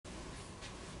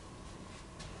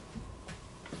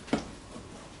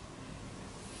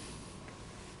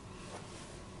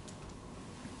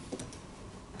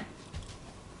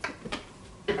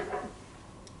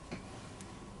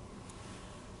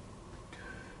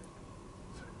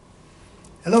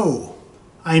Hello,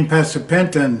 I'm Pastor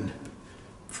Penton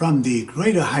from the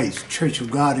Greater Heights Church of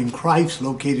God in Christ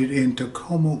located in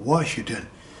Tacoma, Washington,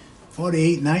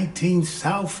 4819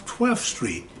 South 12th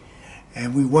Street.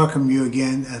 And we welcome you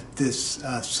again at this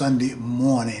Sunday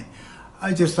morning.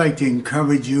 I'd just like to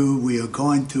encourage you. We are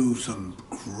going through some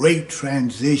great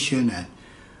transition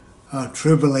and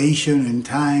tribulation in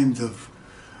times of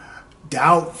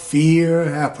doubt, fear,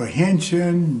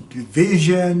 apprehension,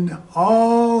 division,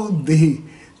 all the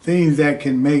things that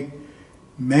can make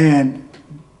man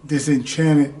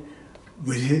disenchanted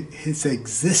with his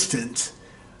existence.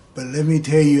 But let me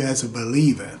tell you, as a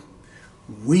believer,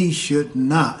 we should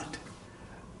not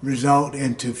result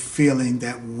into feeling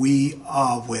that we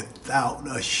are without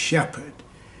a shepherd.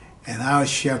 And our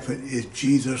shepherd is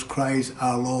Jesus Christ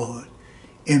our Lord,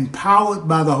 empowered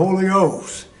by the Holy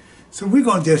Ghost. So we're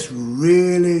going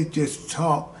to just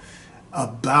talk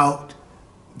about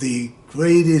the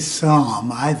greatest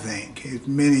psalm, I think. It's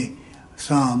many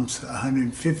psalms,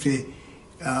 150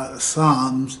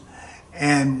 psalms,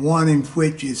 and one in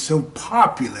which is so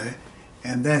popular,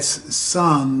 and that's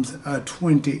Psalms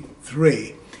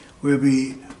 23. We'll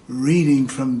be reading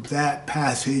from that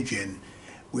passage, and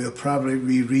we'll probably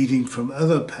be reading from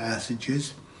other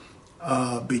passages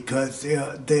because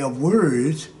they are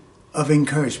words of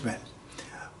encouragement.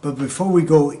 But before we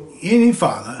go any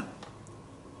farther,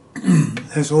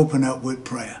 let's open up with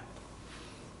prayer.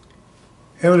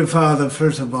 Heavenly Father,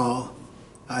 first of all,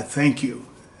 I thank you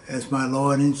as my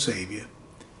Lord and Savior.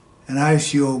 And I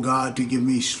ask you, oh God, to give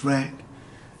me strength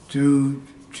to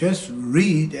just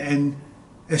read and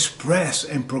express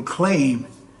and proclaim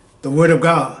the Word of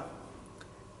God.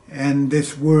 And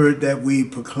this word that we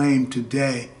proclaim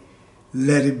today,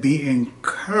 let it be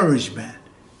encouragement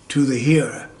to the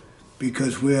hearer,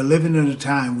 because we are living in a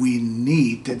time we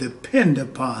need to depend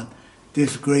upon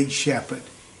this great shepherd,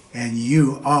 and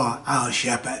you are our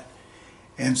shepherd.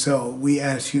 And so we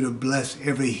ask you to bless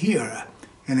every hearer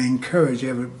and encourage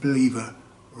every believer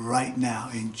right now.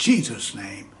 In Jesus'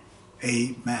 name,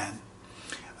 amen.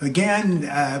 Again,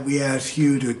 we ask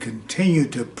you to continue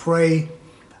to pray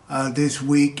this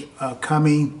week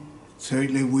coming.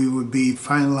 Certainly we will be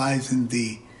finalizing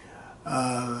the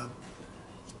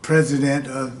President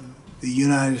of the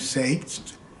United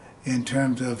States in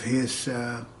terms of his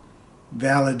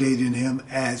validating him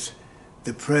as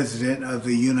the President of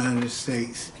the United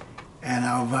States and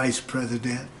our Vice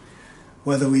President.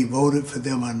 Whether we voted for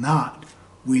them or not,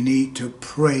 we need to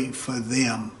pray for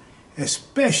them,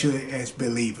 especially as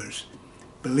believers.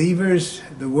 Believers,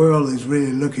 the world is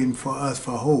really looking for us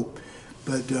for hope,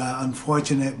 but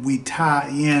unfortunately we tie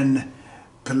in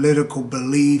political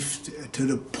beliefs to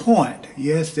the point.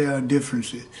 Yes, there are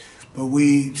differences, but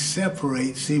we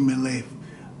separate seemingly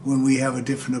when we have a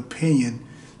different opinion.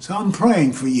 So I'm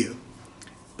praying for you,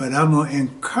 but I'm going to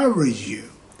encourage you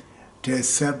to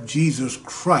accept Jesus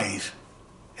Christ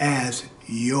as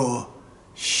your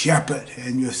shepherd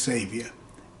and your Savior.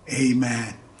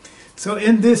 Amen. So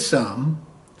in this psalm,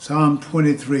 Psalm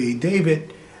 23,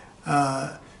 David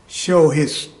showed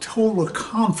his total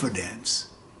confidence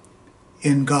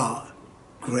in God,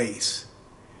 grace.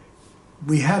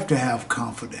 We have to have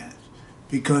confidence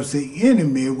because the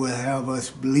enemy will have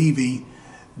us believing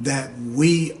that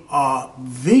we are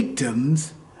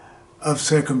victims of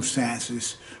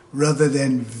circumstances rather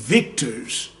than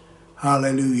victors.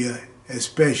 Hallelujah,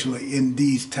 especially in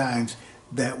these times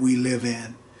that we live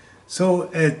in. So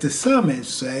as the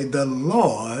psalmist say, the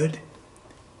Lord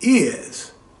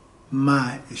is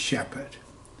my shepherd.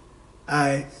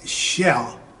 I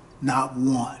shall not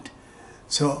want.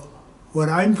 So what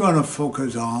I'm going to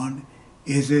focus on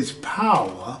is his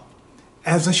power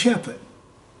as a shepherd.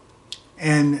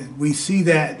 And we see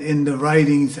that in the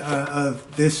writings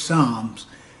of this Psalms.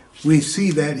 We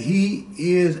see that he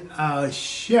is our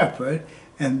shepherd,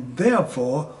 and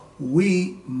therefore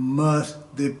we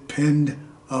must depend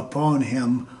upon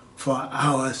him for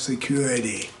our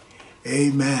security.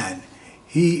 Amen.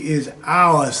 He is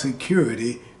our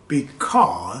security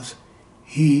because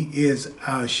he is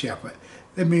our shepherd.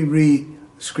 Let me read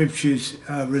scriptures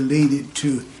related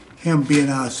to him being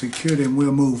our security, and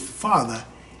we'll move farther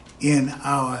in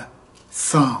our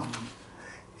psalm.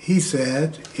 He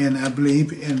said, and I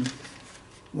believe in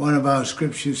one of our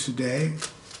scriptures today,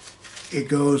 it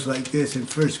goes like this in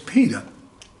 1 Peter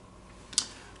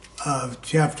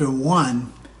chapter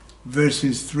 1,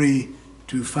 verses 3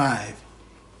 to 5.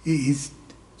 He's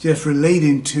just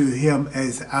relating to him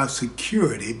as our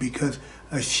security, because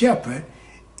a shepherd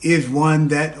is one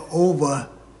that over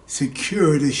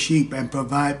secure the sheep and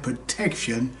provide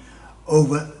protection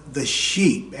over the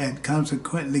sheep and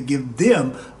consequently give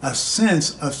them a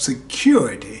sense of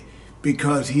security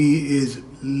because he is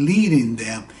leading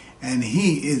them and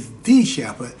he is the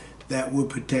shepherd that will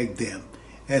protect them.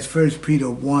 As 1 Peter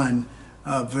 1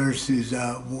 verses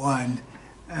 1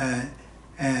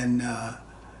 and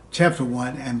chapter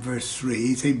 1 and verse 3,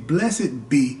 he says, "Blessed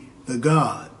be the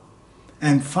God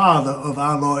and Father of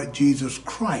our Lord Jesus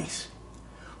Christ,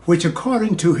 which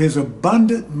according to his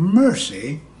abundant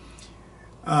mercy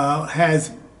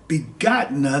has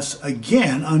begotten us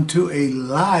again unto a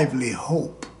lively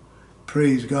hope,"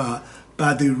 praise God,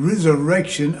 "by the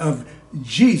resurrection of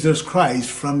Jesus Christ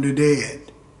from the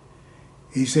dead."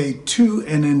 He said, "to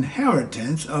an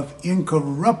inheritance of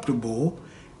incorruptible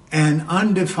and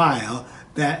undefiled,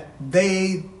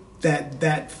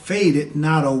 that faded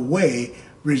not away,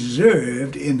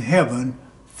 reserved in heaven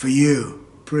for you,"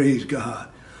 praise God,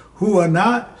 who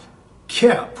are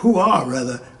kept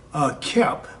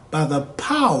by the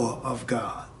power of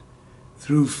God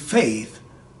through faith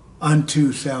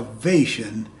unto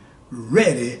salvation,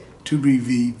 ready to be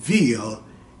revealed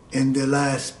in the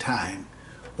last time.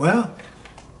 Well,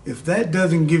 if that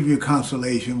doesn't give you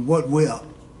consolation, what will?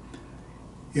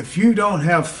 If you don't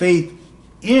have faith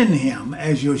in him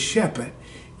as your shepherd,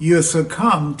 you'll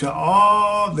succumb to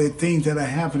all the things that are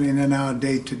happening in our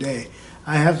day today.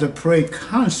 I have to pray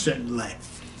constantly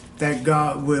that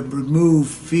God will remove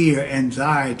fear,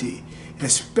 anxiety,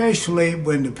 especially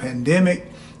when the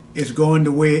pandemic is going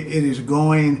the way it is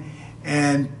going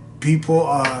and people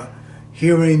are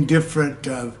hearing different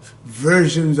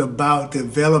versions about the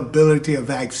availability of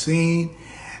vaccine.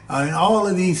 And all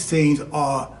of these things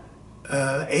are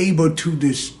able to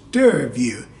disturb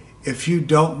you if you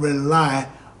don't rely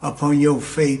upon your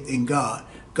faith in God.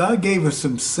 God gave us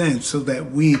some sense so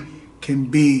that we can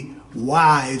be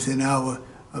wise in our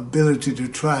ability to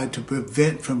try to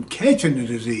prevent from catching the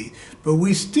disease, but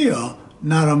we still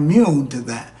not immune to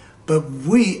that. But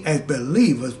we as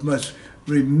believers must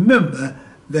remember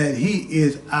that he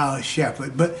is our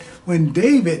shepherd. But when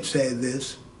David said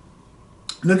this,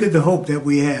 look at the hope that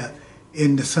we have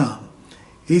in the Psalm.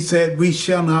 He said, "We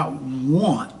shall not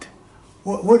want."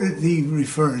 What is he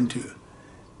referring to?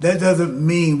 That doesn't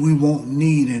mean we won't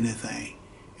need anything.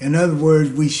 In other words,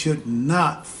 we should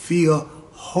not feel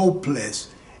hopeless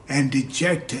and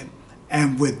dejected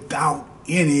and without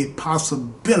any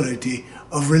possibility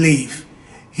of relief.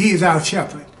 He is our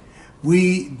shepherd.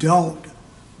 We don't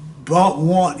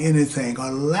want anything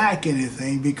or lack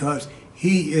anything because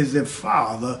he is the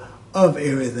Father of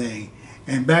everything.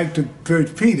 And back to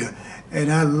 1 Peter,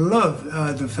 and I love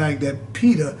the fact that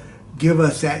Peter give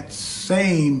us that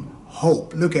same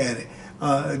hope. Look at it,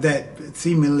 that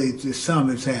seemingly the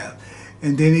psalmists have.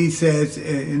 And then he says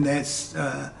in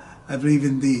that, I believe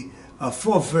in the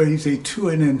fourth verse, he says, "to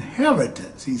an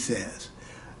inheritance," he says,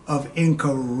 "of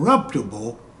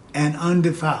incorruptible and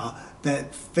undefiled,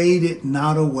 that faded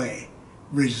not away,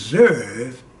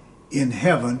 reserved in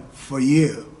heaven for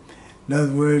you." In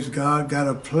other words, God got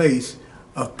a place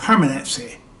of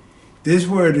permanency. This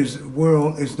world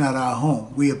is not our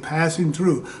home. We are passing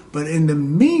through. But in the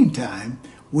meantime,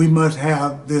 we must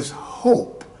have this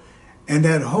hope. And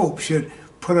that hope should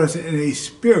put us in a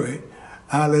spirit,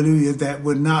 hallelujah, that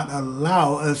would not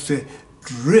allow us to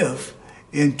drift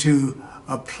into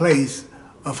a place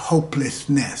of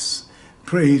hopelessness.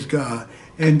 Praise God.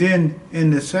 And then in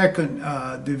the second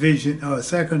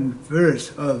second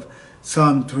verse of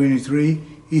Psalm 23,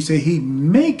 he said, "He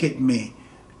maketh me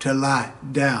to lie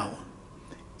down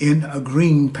in a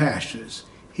green pastures.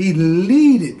 He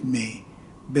leadeth me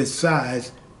beside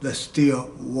the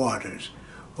still waters."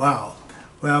 Wow.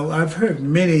 Well, I've heard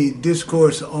many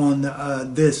discourse on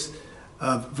this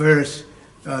verse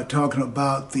talking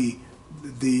about the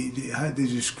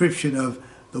description of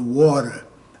the water.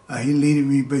 He leadeth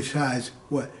me beside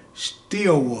what?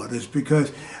 Still waters,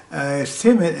 because as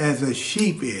timid as a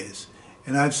sheep is,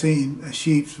 and I've seen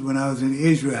sheep when I was in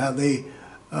Israel, how they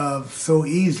so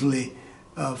easily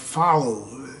follow,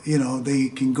 they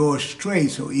can go astray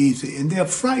so easy, and they're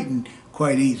frightened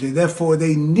quite easily. Therefore,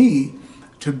 they need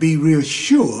to be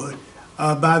reassured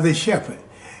by the shepherd.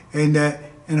 And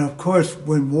of course,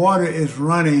 when water is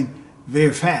running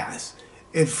very fast,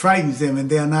 it frightens them, and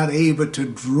they're not able to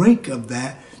drink of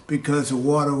that because the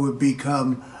water would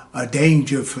become a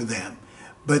danger for them.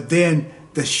 But then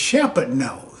the shepherd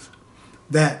knows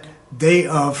that they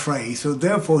are afraid, so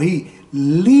therefore he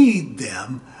leads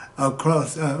them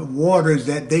across waters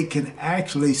that they can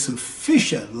actually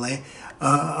sufficiently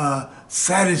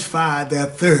satisfy their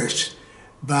thirst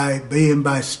by being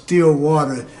by still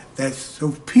water that's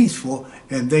so peaceful,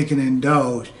 and they can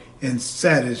indulge in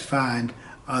satisfying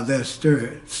their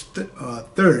thirst.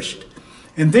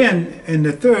 And then in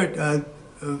the third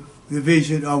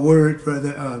division or word for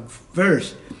the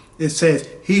verse, it says,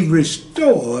 he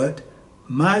restored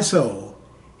my soul.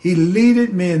 He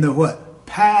leaded me in the what?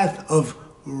 Path of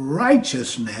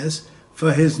righteousness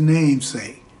for his name's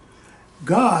sake.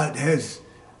 God has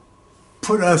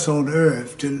put us on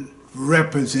earth to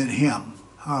represent him.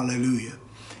 Hallelujah.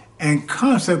 And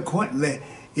consequently,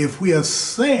 if we are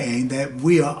saying that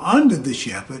we are under the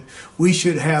shepherd, we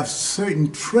should have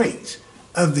certain traits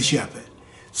of the shepherd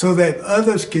so that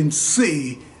others can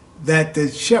see that the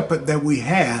shepherd that we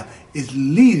have is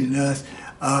leading us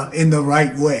in the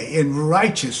right way, in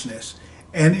righteousness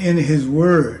and in his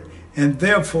word. And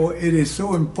therefore, it is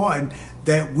so important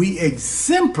that we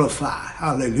exemplify,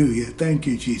 hallelujah, thank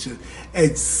you, Jesus,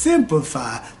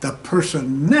 exemplify the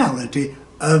personality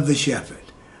of the shepherd.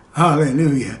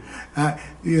 Hallelujah. I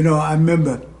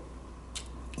remember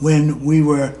when we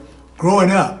were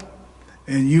growing up,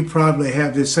 and you probably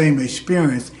have the same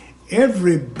experience,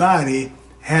 everybody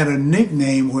had a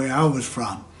nickname where I was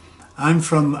from. I'm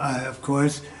from, of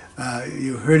course,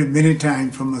 you heard it many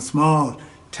times, from a small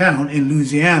town in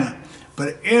Louisiana.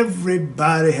 But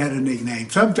everybody had a nickname.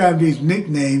 Sometimes these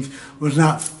nicknames was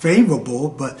not favorable,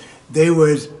 but they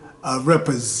was a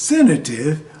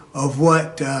representative of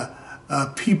what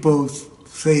people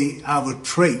say our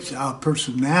traits, our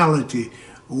personality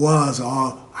was,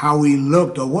 or how we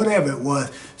looked, or whatever it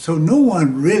was. So no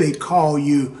one really called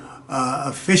you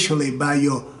officially by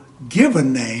your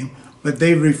given name, but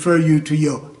they refer you to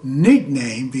your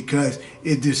nickname because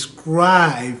it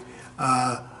describes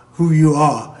who you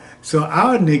are. So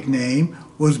our nickname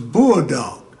was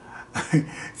Bulldog.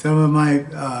 Some of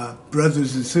my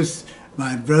brothers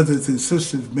and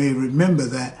sisters may remember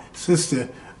that. Sister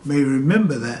may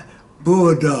remember that.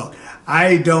 Bulldog.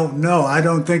 I don't know. I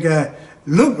don't think I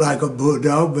looked like a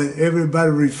bulldog, but everybody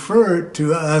referred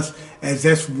to us as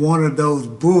that's one of those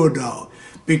bulldogs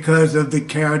because of the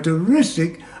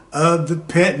characteristic of the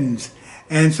Pentons.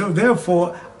 And so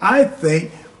therefore, I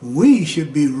think we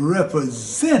should be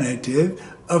representative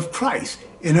of Christ.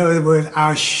 In other words,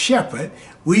 our shepherd,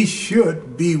 we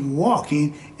should be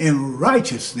walking in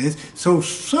righteousness so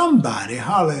somebody,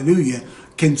 hallelujah,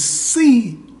 can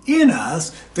see in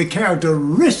us the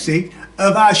characteristic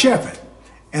of our shepherd.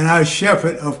 And our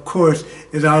shepherd, of course,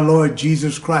 is our Lord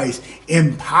Jesus Christ,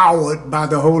 empowered by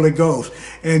the Holy Ghost.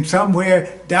 And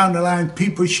somewhere down the line,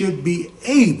 people should be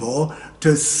able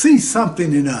to see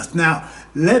something in us. Now,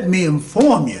 let me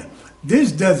inform you,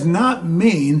 this does not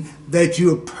mean that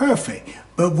you're perfect.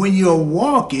 But when you're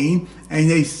walking and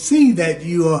they see that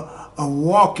you are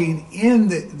walking in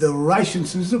the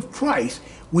righteousness of Christ,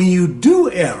 when you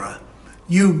do error,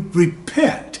 you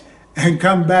repent and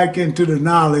come back into the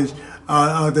knowledge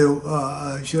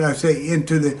should I say,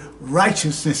 into the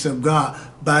righteousness of God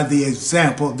by the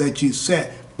example that you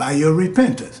set by your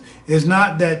repentance. It's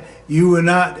not that you will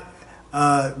not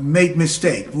make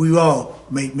mistakes. We all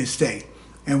make mistakes.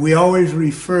 And we always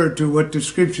refer to what the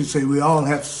scriptures say. We all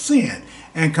have sinned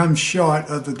and come short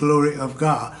of the glory of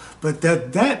God. But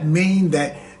does that mean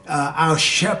that our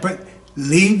shepherd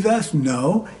leaves us?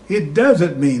 No, it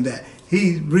doesn't mean that.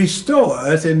 He restores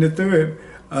us in the third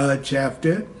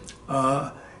chapter.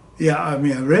 I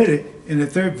read it in the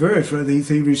third verse where he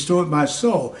said, he restored my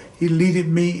soul. He leaded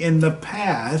me in the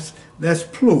path, that's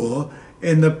plural,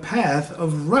 in the path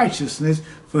of righteousness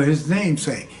for his name's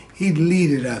sake. He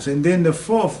leaded us. And then the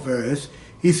fourth verse,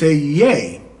 he said,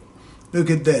 yea. Look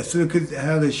at this. Look at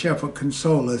how the shepherd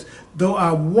consoles us. Though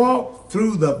I walk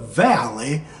through the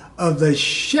valley of the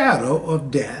shadow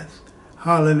of death,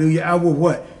 hallelujah, I will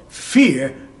what?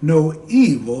 Fear no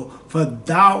evil, for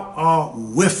thou art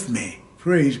with me.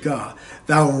 Praise God.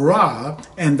 Thy rod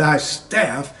and thy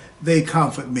staff, they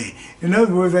comfort me. In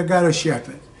other words, I got a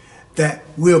shepherd that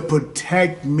will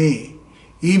protect me,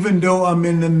 even though I'm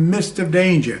in the midst of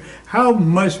danger. How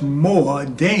much more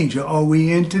danger are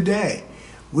we in today?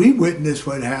 We witnessed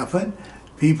what happened.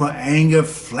 People anger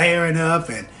flaring up,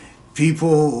 and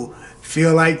people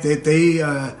feel like that they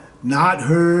are not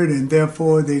heard, and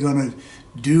therefore they're going to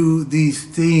do these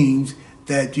things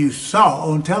that you saw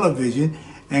on television,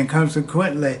 and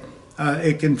consequently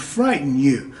it can frighten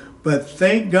you. But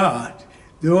thank God,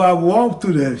 though I walk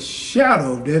through the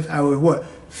shadow of death, I will what?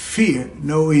 Fear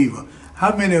no evil.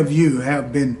 How many of you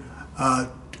have been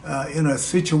in a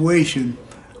situation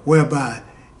whereby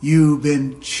you've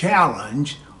been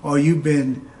challenged, or you've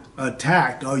been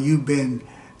attacked, or you've been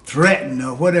threatened,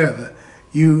 or whatever?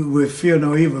 You will fear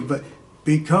no evil, but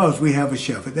because we have a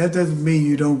shepherd. That doesn't mean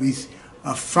you don't be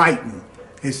frightened.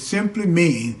 It simply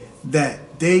means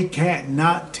that they can't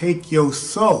not take your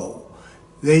soul.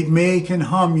 They can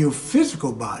harm your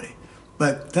physical body.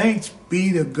 But thanks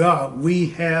be to God, we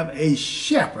have a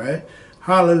shepherd,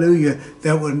 hallelujah,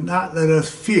 that will not let us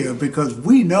fear, because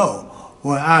we know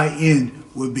where our end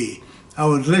will be. I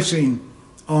was listening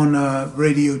on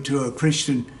radio to a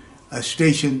Christian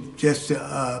station just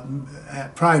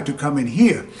prior to coming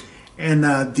here, and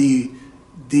the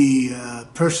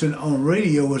person on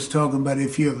radio was talking about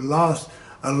if you have lost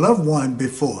a loved one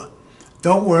before,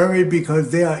 don't worry,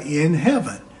 because they are in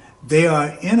heaven. They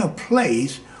are in a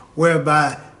place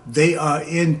whereby they are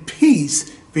in peace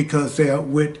because they are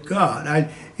with God.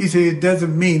 He said it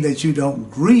doesn't mean that you don't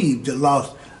grieve the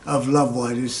loss of loved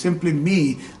ones. It simply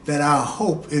means that our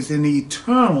hope is in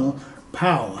eternal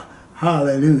power.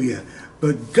 Hallelujah.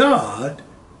 But God,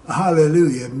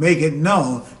 hallelujah, make it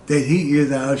known that he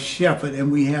is our shepherd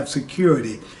and we have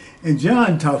security. And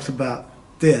John talks about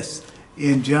this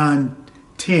in John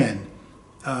 10,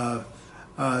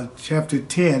 chapter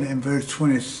 10 and verse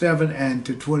 27 and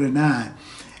to 29.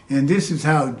 And this is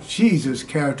how Jesus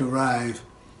characterized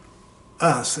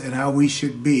us and how we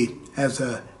should be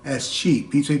as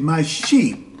sheep. He said, my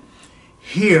sheep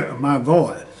hear my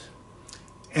voice,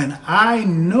 and I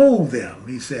know them,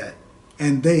 he said,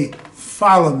 and they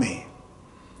follow me.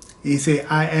 He said,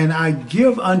 I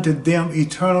give unto them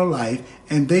eternal life,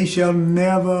 and they shall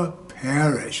never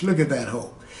perish. Look at that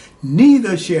hope.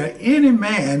 Neither shall any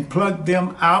man pluck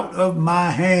them out of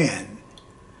my hand.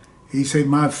 He said,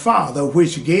 my Father,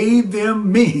 which gave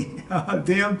them me,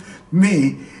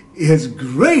 is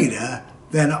greater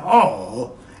than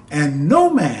all, and no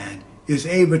man is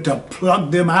able to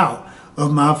pluck them out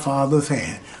of my Father's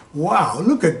hand. Wow,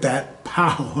 look at that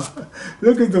power.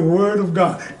 Look at the Word of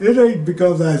God. It ain't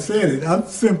because I said it. I'm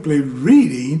simply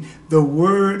reading the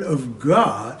Word of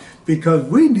God, because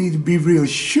we need to be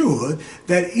reassured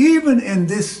that even in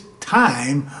this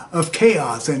time of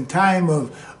chaos and time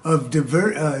of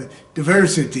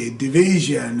diversity,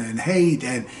 division, and hate,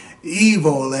 and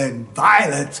evil, and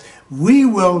violence, we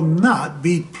will not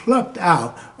be plucked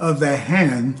out of the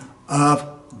hand of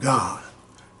God.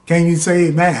 Can you say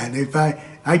amen? If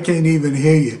I can't even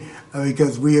hear you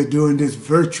because we are doing this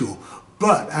virtual,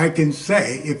 but I can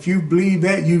say, if you believe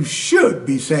that, you should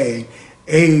be saying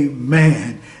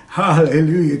amen.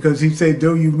 Hallelujah. Because he said,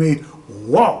 though you may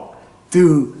walk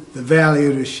through the valley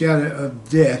of the shadow of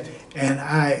death. And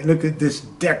I look at this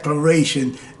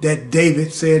declaration that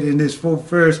David said in this 4th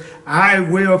verse, I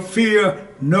will fear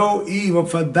no evil,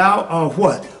 for thou art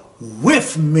what?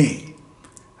 With me.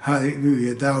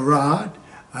 Hallelujah. Thy rod,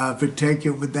 I protect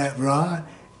you with that rod.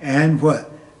 And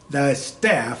what? Thy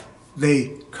staff,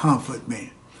 they comfort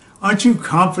me. Aren't you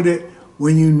comforted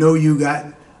when you know you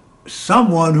got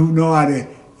someone who know how to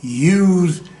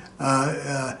use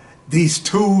these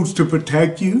tools to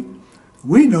protect you?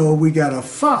 We know we got a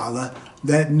Father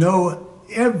that know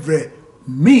every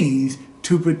means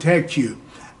to protect you.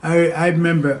 I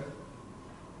remember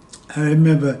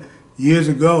years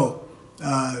ago,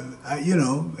 you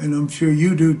know, and I'm sure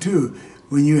you do too,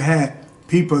 when you had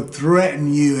people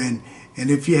threaten you, and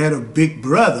if you had a big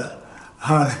brother,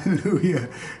 hallelujah,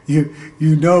 you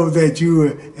know that you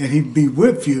were, and he'd be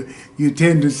with you, you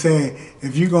tend to say,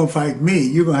 if you're going to fight me,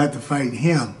 you're going to have to fight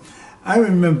him. I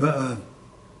remember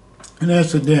an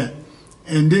incident,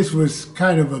 and this was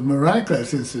kind of a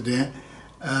miraculous incident.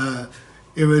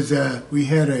 It was, we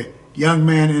had a young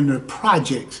man in the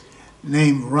projects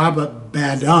named Robert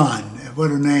Badon. What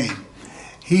a name.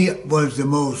 He was the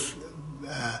most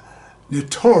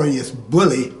notorious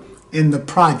bully in the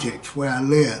projects where I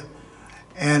lived.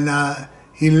 And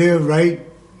he lived right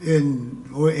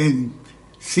in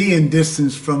seeing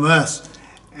distance from us,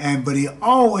 but he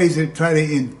always had tried to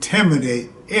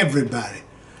intimidate everybody.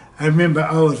 I remember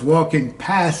I was walking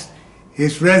past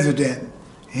his residence,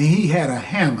 and he had a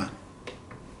hammer.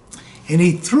 And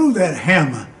he threw that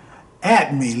hammer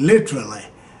at me, literally.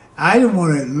 I didn't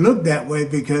want to look that way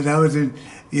because I was in,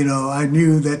 you know, I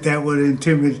knew that that would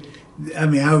intimidate, I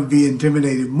mean, I would be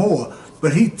intimidated more.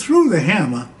 But he threw the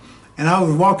hammer, and I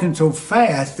was walking so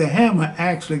fast, the hammer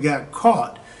actually got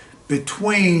caught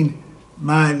between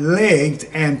my legs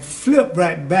and flipped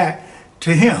right back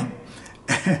to him.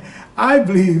 I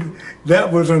believe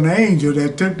that was an angel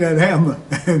that took that hammer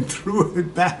and threw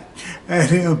it back at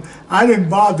him. I didn't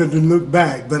bother to look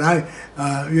back, but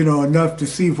I, you know, enough to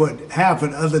see what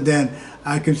happened, other than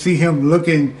I could see him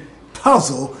looking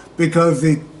puzzled because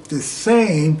the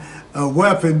same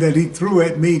weapon that he threw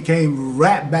at me came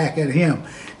right back at him.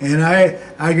 And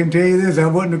I can tell you this, I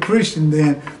wasn't a Christian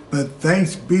then, but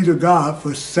thanks be to God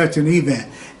for such an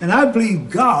event. And I believe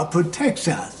God protects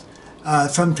us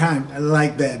sometimes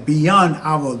like that, beyond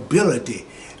our ability,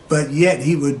 but yet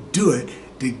he would do it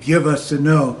to give us to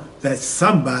know that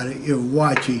somebody is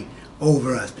watching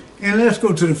over us. And let's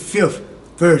go to the 5th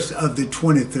verse of the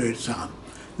 23rd Psalm.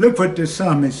 Look what the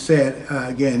psalmist said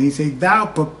again. He said, thou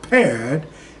prepared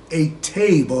a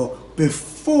table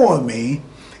before me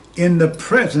in the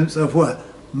presence of what?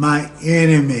 My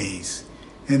enemies.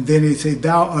 And then he said,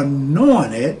 thou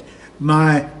anointed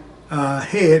my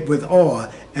head with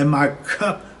oil, and my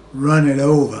cup runneth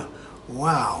over.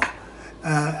 Wow.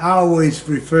 I always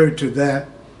refer to that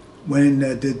when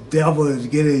the devil is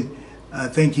getting, I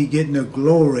think he's getting the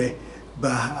glory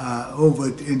by over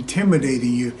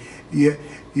intimidating you.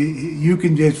 You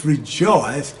can just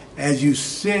rejoice as you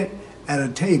sit at a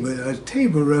table. A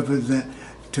table represents,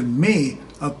 to me,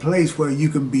 a place where you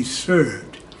can be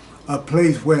served, a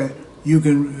place where you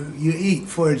eat.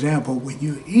 For example, when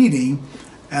you're eating,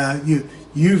 you're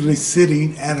usually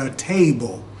sitting at a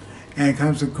table, and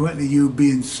consequently you're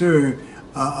being served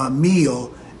a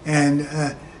meal, and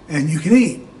you can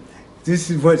eat. This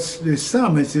is what the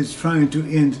psalmist is trying to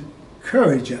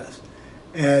encourage us,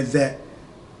 as that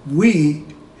we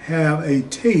have a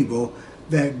table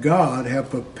that God has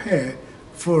prepared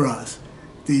for us.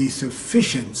 The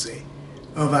sufficiency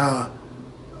of our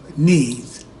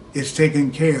needs is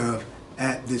taken care of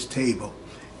at this table.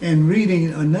 And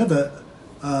reading another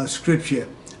scripture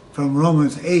from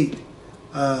Romans 8,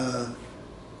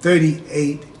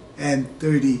 38 and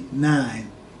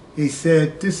 39, he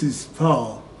said, this is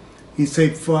Paul, he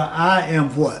said, for I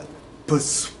am what?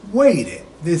 Persuaded.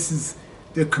 This is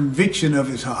the conviction of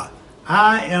his heart.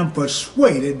 I am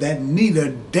persuaded that neither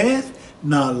death,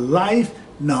 nor life,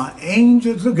 nor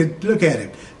angels, look at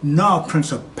him, nor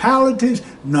principalities,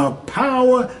 nor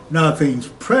power, nor things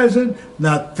present,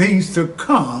 nor things to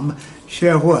come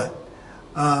shall what?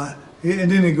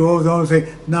 And then it goes on to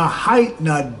say, nor height,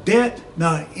 nor depth,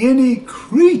 nor any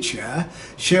creature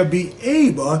shall be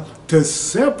able to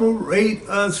separate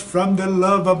us from the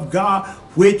love of God,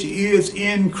 which is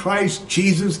in Christ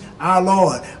Jesus our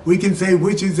Lord. We can say,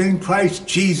 which is in Christ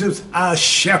Jesus our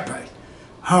shepherd.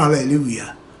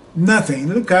 Hallelujah. Nothing.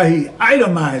 Look how he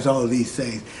itemized all these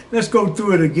things. Let's go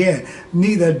through it again.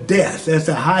 Neither death, that's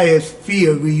the highest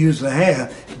fear we usually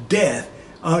have, death,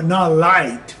 nor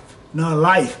light, nor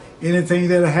life, anything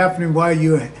that are happening while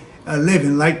you're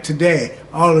living, like today,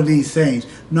 all of these things,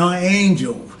 nor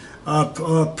angels,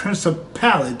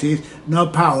 principalities, nor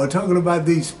power. Talking about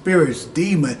these spirits,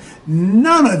 demons,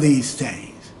 none of these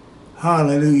things,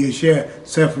 hallelujah, shall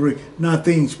separate, not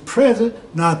things present,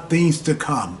 not things to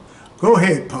come. Go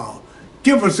ahead, Paul.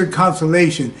 Give us a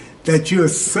consolation that you're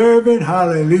serving,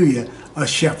 hallelujah, a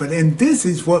shepherd. And this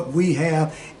is what we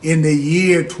have in the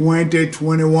year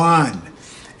 2021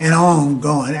 and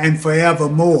ongoing and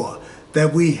forevermore,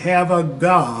 that we have a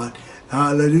God,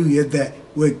 hallelujah, that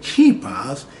will keep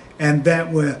us and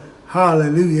that will,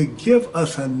 hallelujah, give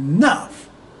us enough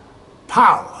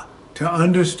power to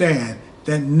understand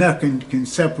that nothing can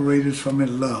separate us from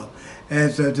his love.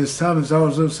 As the psalmist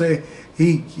also say,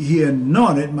 he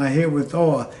anointed my head with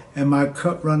oil and my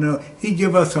cup run over. He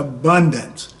give us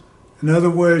abundance. In other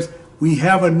words, we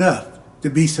have enough to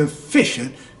be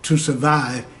sufficient to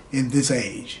survive in this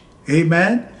age.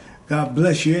 Amen? God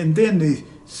bless you. And then the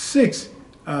 6th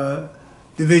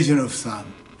division of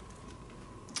Psalm,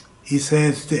 he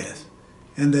says this,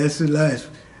 and that's the last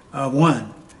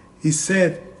one. He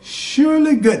said,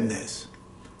 surely goodness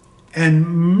and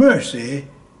mercy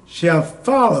shall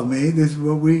follow me. This is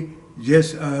what we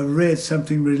just read,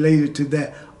 something related to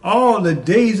that. All the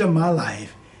days of my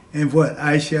life, and what?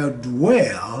 I shall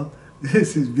dwell,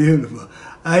 this is beautiful,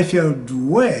 I shall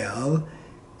dwell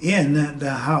in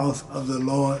the house of the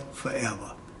Lord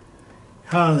forever.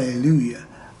 Hallelujah.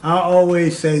 I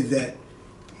always say that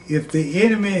if the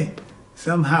enemy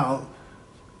somehow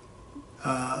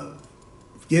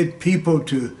get people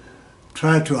to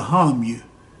try to harm you,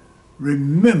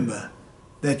 remember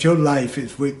that your life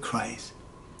is with Christ.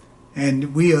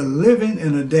 And we are living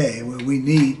in a day where we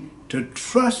need to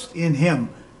trust in him,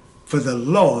 for the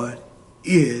Lord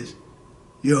is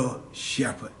your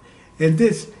shepherd. And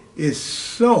this is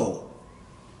so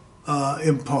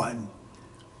important.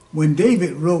 When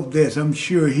David wrote this, I'm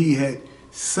sure he had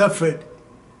suffered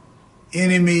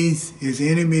enemies, his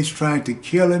enemies trying to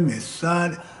kill him, his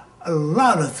son, a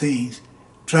lot of things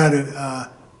try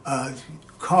to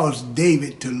cause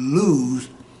David to lose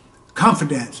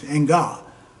confidence in God.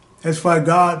 That's why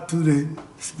God, through the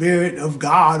Spirit of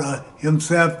God, or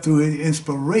himself through his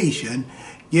inspiration,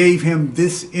 gave him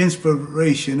this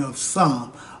inspiration of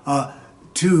Psalm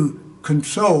to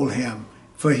console him,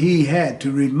 for he had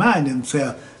to remind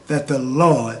himself that the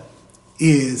Lord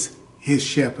is his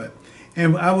shepherd.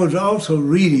 And I was also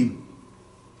reading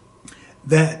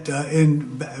that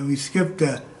we skipped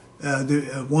the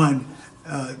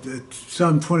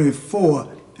Psalm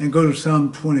 24 and go to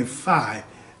Psalm 25.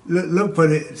 Look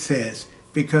what it says,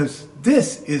 because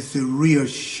this is the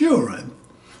reassurance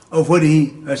of what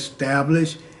he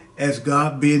established as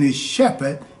God being his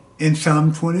shepherd in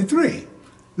Psalm 23.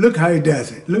 Look how he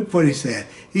does it. Look what he said.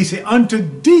 He said, unto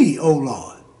thee, O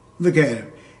Lord. Look at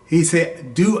him. He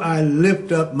said, do I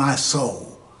lift up my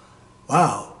soul.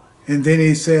 Wow. And then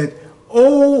he said,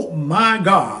 O my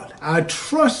God, I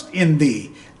trust in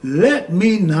thee. Let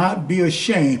me not be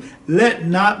ashamed. Let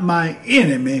not my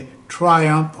enemy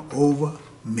triumph over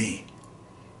me.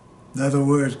 In other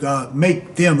words, God,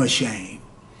 make them ashamed.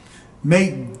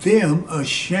 Make them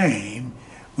ashamed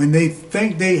when they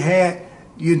think they had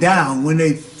you down, when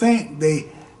they think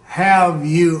they have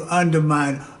you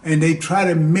undermined, and they try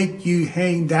to make you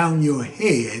hang down your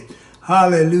head.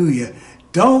 Hallelujah.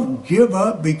 Don't give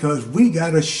up, because we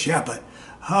got a shepherd.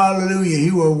 Hallelujah. He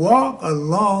will walk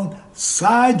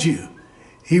alongside you.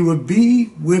 He will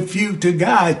be with you to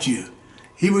guide you.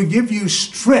 He will give you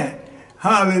strength.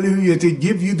 Hallelujah, to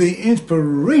give you the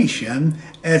inspiration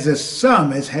as the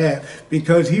psalmist had,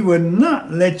 because he will not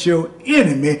let your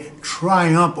enemy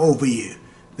triumph over you.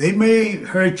 They may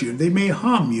hurt you, they may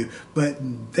harm you,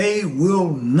 but they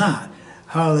will not,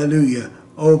 hallelujah,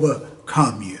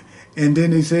 overcome you. And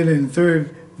then he said in the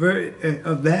third verse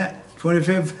of that,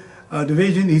 25th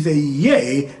division, he said,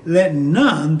 yea, let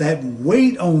none that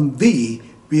wait on thee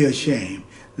be ashamed.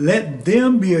 Let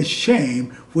them be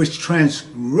ashamed which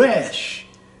transgress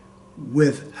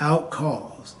without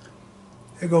cause.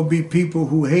 There are going to be people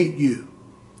who hate you,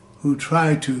 who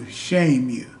try to shame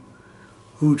you,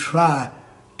 who try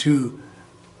to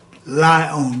lie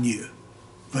on you.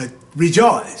 But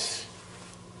rejoice,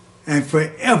 and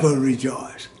forever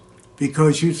rejoice,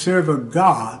 because you serve a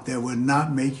God that will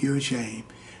not make you ashamed.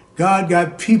 God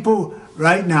got people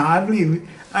right now.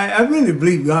 I really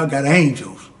believe God got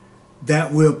angels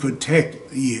that will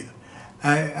protect you.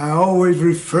 I always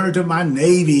refer to my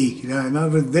Navy, and I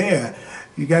was there.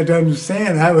 You got to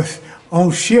understand, I was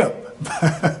on ship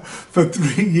for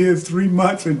 3 years, 3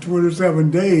 months, and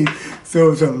 27 days.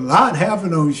 So it's a lot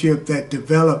happened on ship that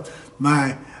developed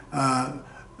my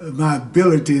my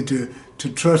ability to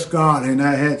trust God. And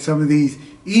I had some of these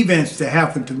events that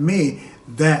happened to me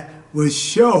that would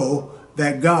show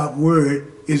that God's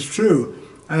word is true.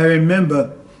 I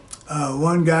remember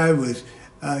one guy was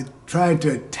trying to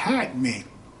attack me,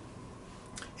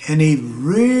 and he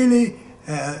really,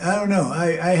 I don't know,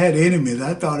 I had enemies.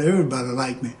 I thought everybody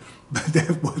liked me, but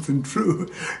that wasn't true.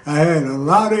 I had a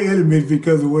lot of enemies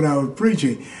because of what I was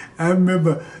preaching. I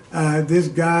remember this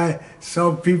guy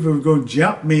saw people were going to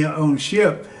jump me on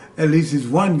ship, at least this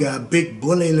one guy, big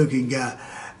bully looking guy,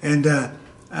 and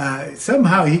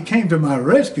somehow he came to my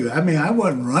rescue. I mean, I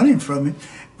wasn't running from him,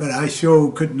 but I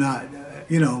sure could not,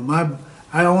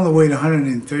 I only weighed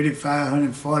 135,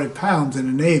 140 pounds in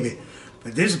the Navy.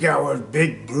 But this guy was a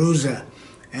big bruiser.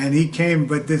 And he came,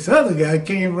 but this other guy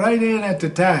came right in at the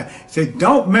time. Said,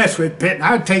 don't mess with Pitt,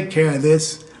 I'll take care of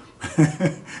this.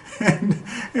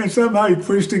 and somehow he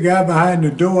pushed the guy behind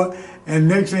the door. And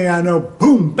next thing I know,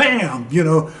 boom, bam,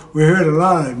 we heard a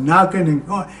lot of knocking and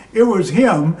going. It was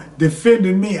him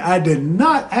defending me. I did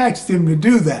not ask him to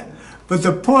do that. But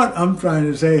the point I'm trying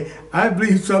to say, I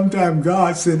believe sometimes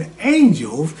God sent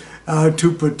angels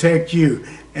to protect you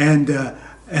and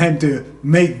to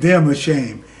make them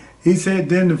ashamed. He said,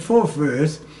 then the 4th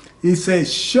verse, he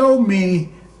says, show me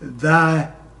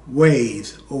thy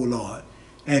ways, O Lord,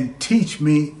 and teach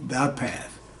me thy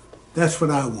path. That's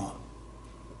what I want.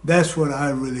 That's what I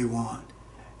really want.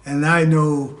 And I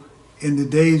know in the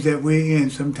days that we're in,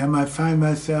 sometimes I find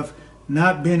myself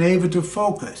not being able to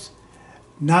focus,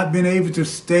 not being able to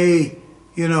stay,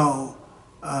 on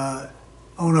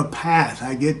a path.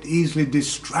 I get easily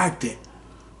distracted.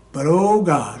 But oh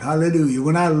God, hallelujah,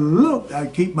 when I look, I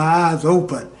keep my eyes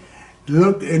open,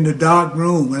 look in the dark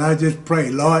room, and I just pray,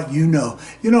 Lord,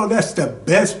 that's the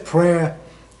best prayer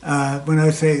when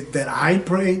I say that I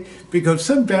pray, because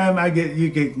sometimes you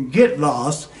can get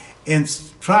lost in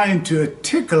trying to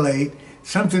articulate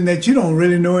something that you don't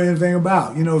really know anything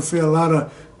about. Say a lot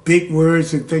of big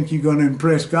words and think you're going to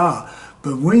impress God.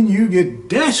 But when you get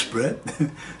desperate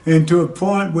and to a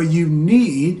point where you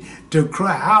need to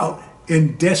cry out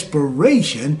in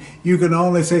desperation, you can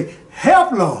only say,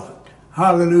 help, Lord.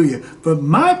 Hallelujah. But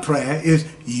my prayer is,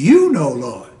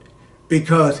 Lord,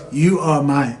 because you are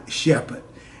my shepherd.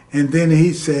 And then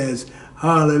he says,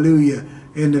 hallelujah,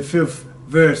 in the 5th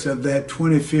verse of that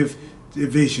 25th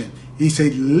division, he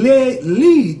said,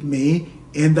 lead me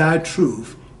in thy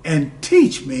truth and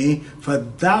teach me, for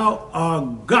thou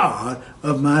art God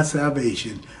of my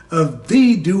salvation. Of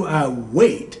thee do I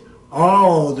wait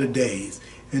all the days.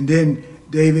 And then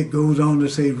David goes on to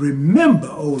say, remember,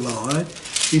 O Lord.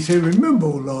 He said, remember,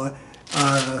 O Lord,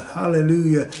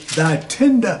 hallelujah, thy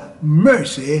tender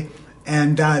mercy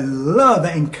and thy love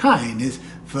and kindness,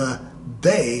 for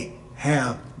they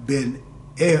have been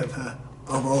ever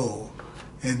of old.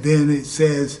 And then it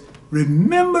says,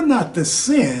 remember not the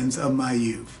sins of my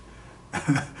youth.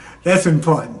 That's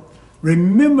important.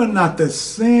 Remember not the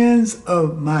sins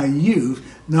of my youth,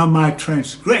 nor my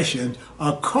transgression,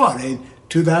 according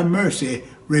to thy mercy.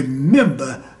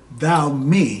 Remember thou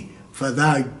me for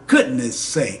thy goodness'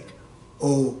 sake,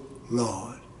 O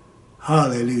Lord.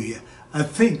 Hallelujah. I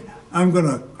think I'm going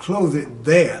to close it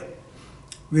there,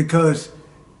 because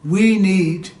we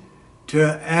need to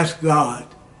ask God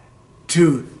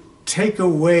to take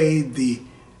away the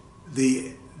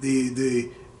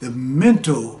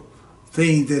mental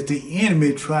thing that the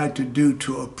enemy tried to do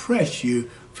to oppress you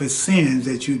for sins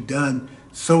that you've done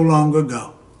so long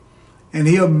ago. And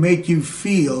he'll make you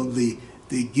feel the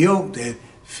guilt and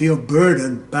feel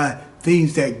burdened by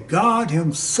things that God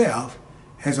himself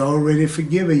has already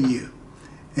forgiven you.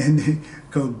 And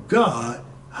because God,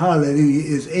 hallelujah,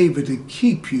 is able to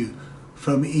keep you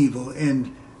from evil.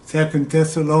 In 2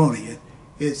 Thessalonians,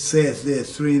 it says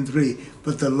this, 3:3,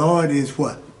 but the Lord is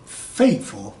what?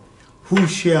 Faithful, who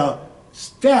shall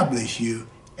establish you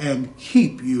and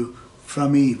keep you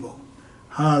from evil.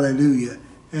 Hallelujah.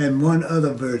 And one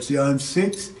other verse, John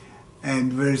 6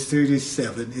 and verse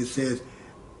 37, it says,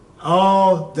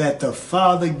 all that the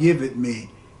Father giveth me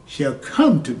shall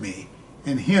come to me,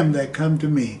 and him that come to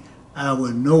me I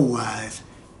will no wise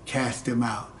cast him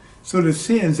out. So the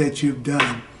sins that you've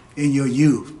done in your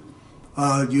youth,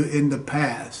 or in the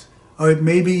past, or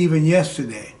maybe even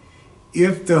yesterday,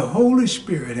 if the Holy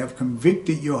Spirit have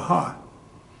convicted your heart,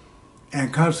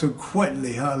 and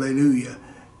consequently, hallelujah,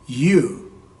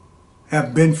 you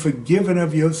have been forgiven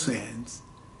of your sins,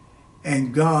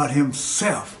 and God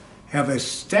himself have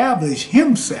established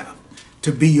himself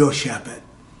to be your shepherd,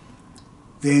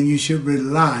 then you should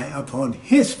rely upon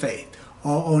his faith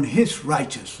or on his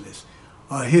righteousness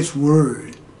or his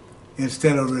word,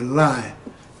 instead of relying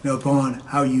upon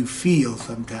how you feel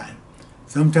sometimes.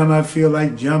 Sometimes I feel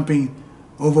like jumping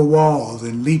over walls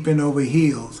and leaping over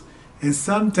hills, and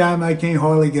sometimes I can't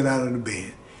hardly get out of the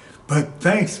bed. But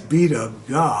thanks be to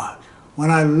God, when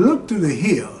I look to the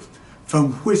hills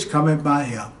from which cometh my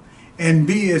help, and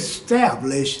be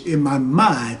established in my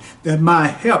mind that my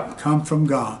help come from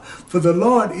God. For the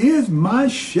Lord is my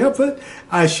shepherd,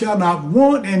 I shall not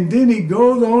want. And then he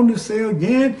goes on to say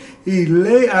again,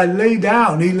 I lay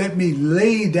down, he let me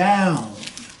lay down,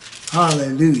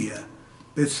 hallelujah,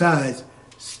 besides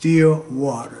still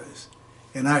waters,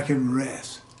 and I can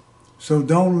rest. So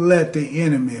don't let the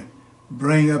enemy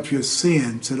bring up your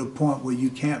sin to the point where you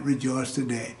can't rejoice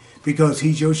today, because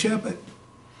he's your shepherd.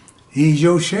 He's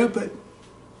your shepherd.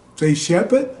 Say,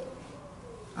 shepherd,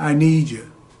 I need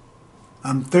you.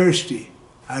 I'm thirsty.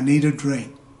 I need a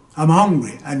drink. I'm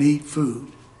hungry. I need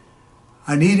food.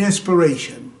 I need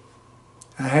inspiration.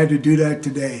 I had to do that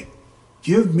today.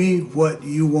 Give me what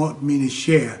you want me to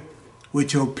share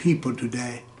with your people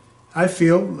today. I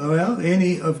feel, well,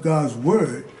 any of God's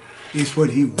word is what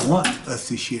he wants us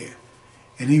to share.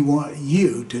 And he wants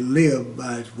you to live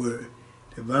by his word.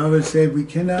 The Bible said we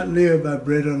cannot live by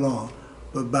bread alone,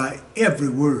 but by every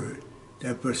word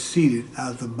that proceeded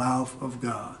out of the mouth of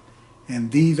God.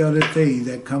 And these are the things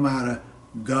that come out of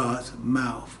God's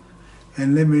mouth.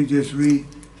 And let me just read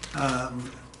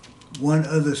one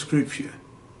other scripture.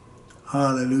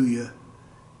 Hallelujah.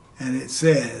 And it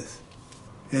says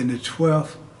in the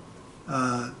 12th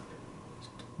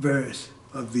verse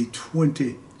of the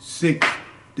 26th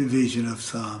division of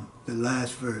Psalm, the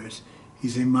last verse, he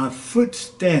said, my foot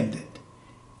standeth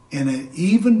in an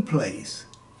even place,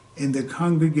 in the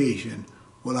congregation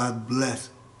will I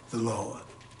bless the Lord.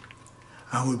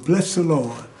 I will bless the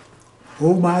Lord,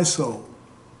 O my soul,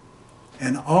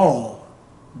 and all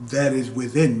that is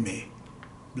within me,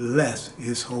 bless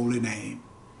his holy name.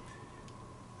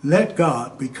 Let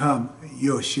God become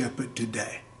your shepherd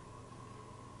today.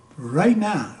 Right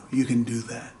now, you can do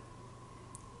that.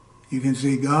 You can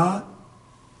say, God,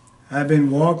 I've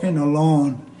been walking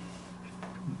alone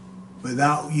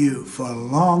without you for a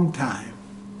long time.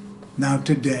 Now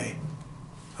today,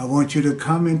 I want you to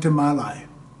come into my life,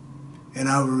 and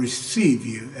I will receive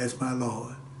you as my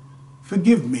Lord.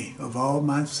 Forgive me of all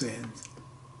my sins.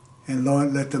 And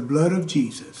Lord, let the blood of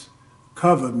Jesus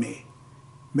cover me,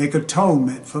 make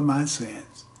atonement for my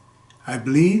sins. I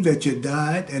believe that you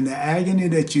died and the agony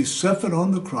that you suffered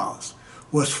on the cross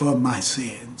was for my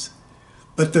sins.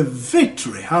 But the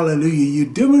victory, hallelujah, you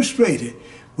demonstrated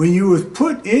when you was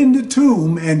put in the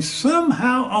tomb, and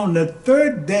somehow on the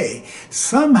third day,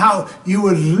 somehow you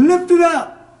was lifted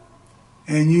up.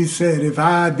 And you said, if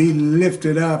I be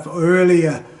lifted up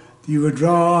earlier, you would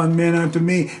draw all men unto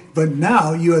me. But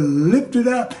now you are lifted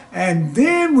up. And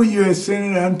then when you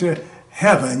ascended unto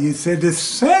heaven, you said the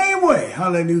same way,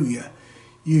 hallelujah,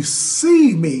 you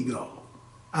see me go,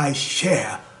 I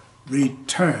shall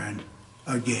return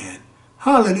again.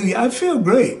 Hallelujah. I feel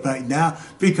great right now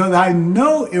because I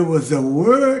know it was the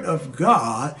Word of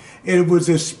God. It was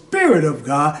the Spirit of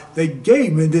God that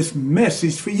gave me this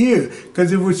message for you,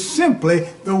 because it was simply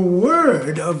the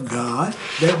Word of God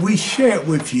that we shared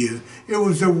with you. It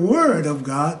was the Word of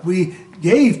God we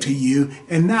gave to you,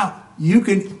 and now you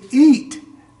can eat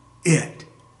it,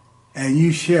 and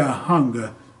you shall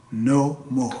hunger no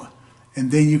more.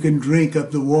 And then you can drink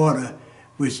of the water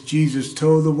which Jesus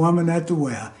told the woman at the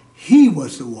well. He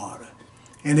was the water.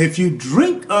 And if you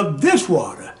drink of this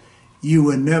water, you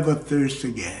will never thirst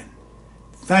again.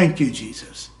 Thank you,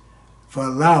 Jesus, for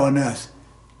allowing us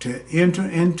to enter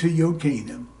into your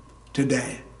kingdom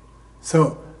today.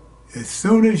 So as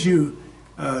soon as you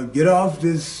get off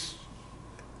this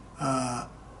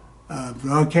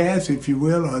broadcast, if you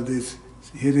will, or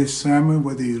hear this sermon,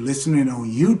 whether you're listening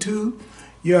on YouTube,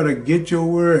 you ought to get your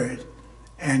word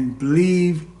and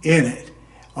believe in it.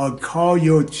 Or call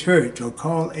your church, or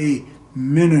call a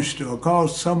minister, or call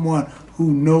someone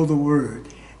who know the word,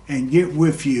 and get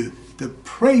with you to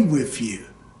pray with you,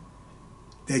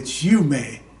 that you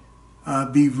may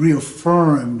be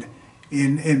reaffirmed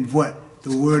in what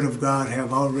the Word of God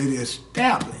have already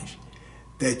established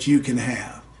that you can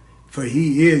have. For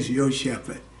He is your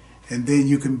shepherd. And then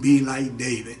you can be like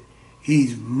David.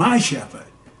 He's my shepherd.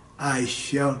 I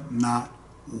shall not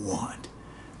want.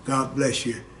 God bless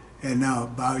you. And now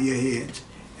bow your heads.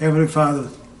 Heavenly Father,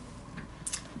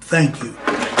 thank you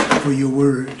for your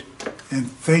word. And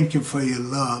thank you for your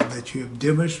love that you have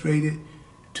demonstrated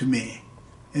to me.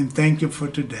 And thank you for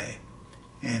today.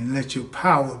 And let your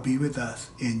power be with us.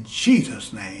 In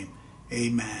Jesus' name,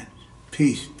 amen.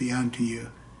 Peace be unto you.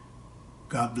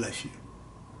 God bless you.